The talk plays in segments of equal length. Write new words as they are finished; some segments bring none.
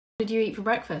What did you eat for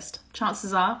breakfast?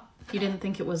 Chances are you didn't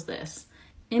think it was this.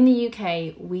 In the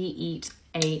UK, we eat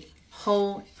a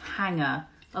whole hanger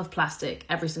of plastic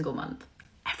every single month.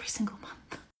 Every single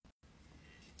month.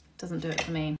 Doesn't do it for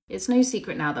me. It's no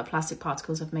secret now that plastic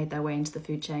particles have made their way into the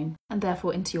food chain and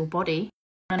therefore into your body.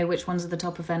 I know which ones are the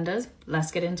top offenders.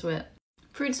 Let's get into it.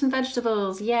 Fruits and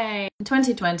vegetables, yay! In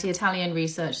 2020, Italian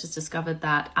researchers discovered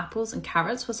that apples and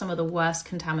carrots were some of the worst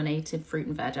contaminated fruit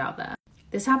and veg out there.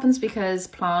 This happens because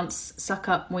plants suck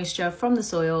up moisture from the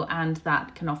soil, and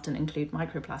that can often include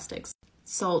microplastics.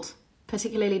 Salt,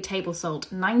 particularly table salt,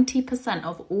 90%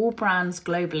 of all brands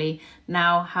globally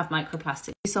now have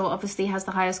microplastics. Salt obviously has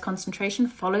the highest concentration,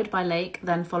 followed by lake,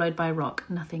 then followed by rock.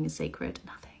 Nothing is sacred,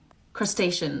 nothing.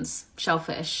 Crustaceans,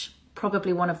 shellfish,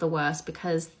 probably one of the worst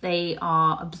because they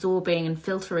are absorbing and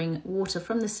filtering water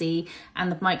from the sea,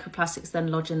 and the microplastics then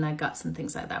lodge in their guts and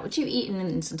things like that, which you eat in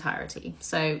its entirety.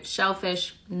 So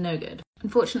shellfish, no good.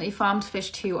 Unfortunately, farmed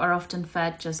fish too are often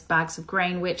fed just bags of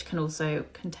grain, which can also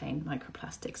contain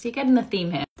microplastics. You're getting the theme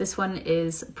here. This one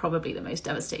is probably the most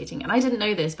devastating. And I didn't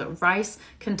know this, but rice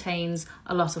contains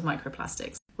a lot of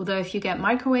microplastics. Although if you get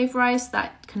microwave rice,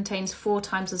 that contains 4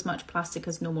 times as much plastic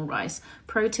as normal rice.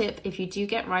 Pro tip, if you do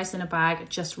get rice in a bag,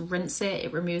 just rinse it.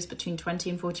 It removes between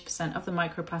 20 and 40% of the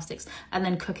microplastics, and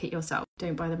then cook it yourself.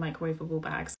 Don't buy the microwavable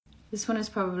bags. This one is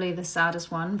probably the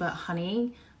saddest one, but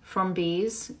honey from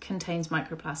bees contains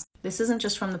microplastic. This isn't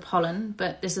just from the pollen,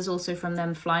 but this is also from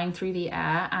them flying through the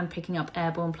air and picking up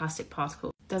airborne plastic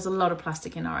particles. There's a lot of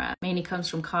plastic in our air. Mainly comes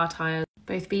from car tires.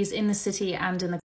 Both bees in the city and in the